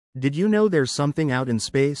Did you know there's something out in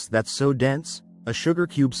space that's so dense, a sugar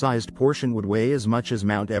cube-sized portion would weigh as much as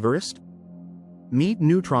Mount Everest? Meet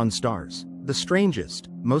neutron stars, the strangest,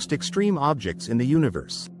 most extreme objects in the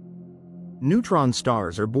universe. Neutron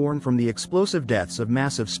stars are born from the explosive deaths of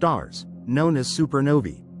massive stars, known as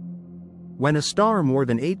supernovae. When a star more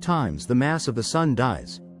than 8 times the mass of the Sun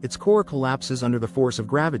dies, its core collapses under the force of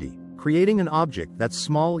gravity, creating an object that's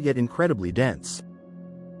small yet incredibly dense.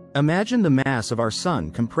 Imagine the mass of our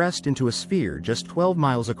Sun compressed into a sphere just 12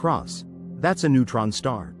 miles across. That's a neutron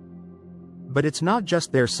star. But it's not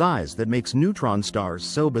just their size that makes neutron stars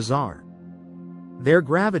so bizarre. Their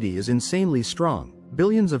gravity is insanely strong,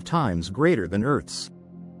 billions of times greater than Earth's.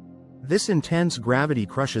 This intense gravity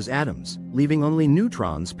crushes atoms, leaving only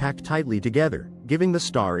neutrons packed tightly together, giving the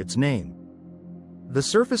star its name. The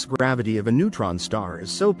surface gravity of a neutron star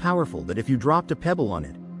is so powerful that if you dropped a pebble on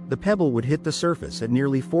it, the pebble would hit the surface at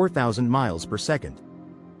nearly 4,000 miles per second.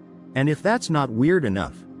 And if that's not weird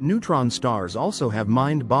enough, neutron stars also have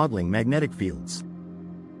mind-boggling magnetic fields.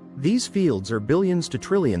 These fields are billions to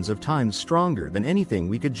trillions of times stronger than anything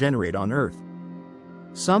we could generate on Earth.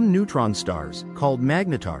 Some neutron stars, called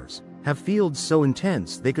magnetars, have fields so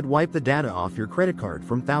intense they could wipe the data off your credit card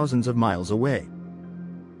from thousands of miles away.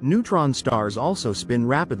 Neutron stars also spin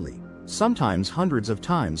rapidly, sometimes hundreds of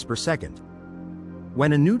times per second.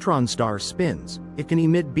 When a neutron star spins, it can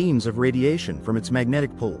emit beams of radiation from its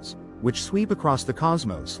magnetic poles, which sweep across the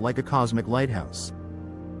cosmos like a cosmic lighthouse.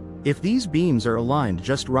 If these beams are aligned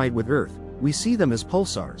just right with Earth, we see them as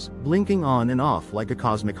pulsars, blinking on and off like a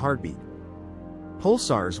cosmic heartbeat.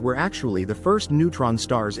 Pulsars were actually the first neutron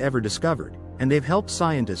stars ever discovered, and they've helped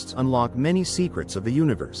scientists unlock many secrets of the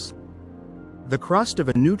universe. The crust of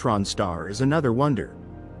a neutron star is another wonder.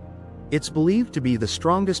 It's believed to be the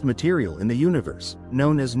strongest material in the universe,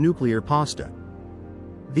 known as nuclear pasta.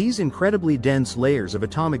 These incredibly dense layers of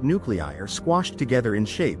atomic nuclei are squashed together in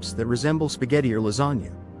shapes that resemble spaghetti or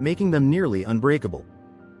lasagna, making them nearly unbreakable.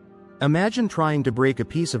 Imagine trying to break a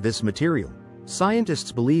piece of this material.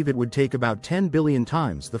 Scientists believe it would take about 10 billion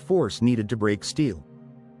times the force needed to break steel.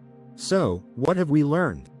 So, what have we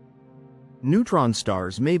learned? Neutron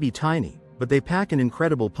stars may be tiny, but they pack an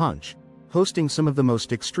incredible punch, hosting some of the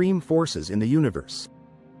most extreme forces in the universe.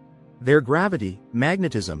 Their gravity,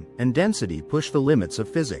 magnetism, and density push the limits of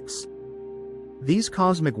physics. These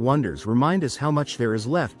cosmic wonders remind us how much there is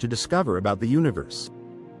left to discover about the universe.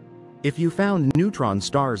 If you found neutron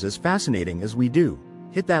stars as fascinating as we do,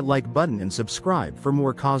 hit that like button and subscribe for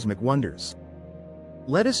more cosmic wonders.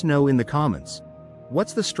 Let us know in the comments,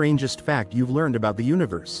 what's the strangest fact you've learned about the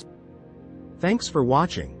universe? Thanks for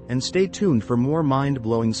watching, and stay tuned for more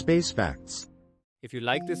mind-blowing space facts. If you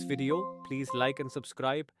like this video, please like and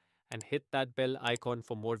subscribe and hit that bell icon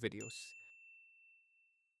for more videos.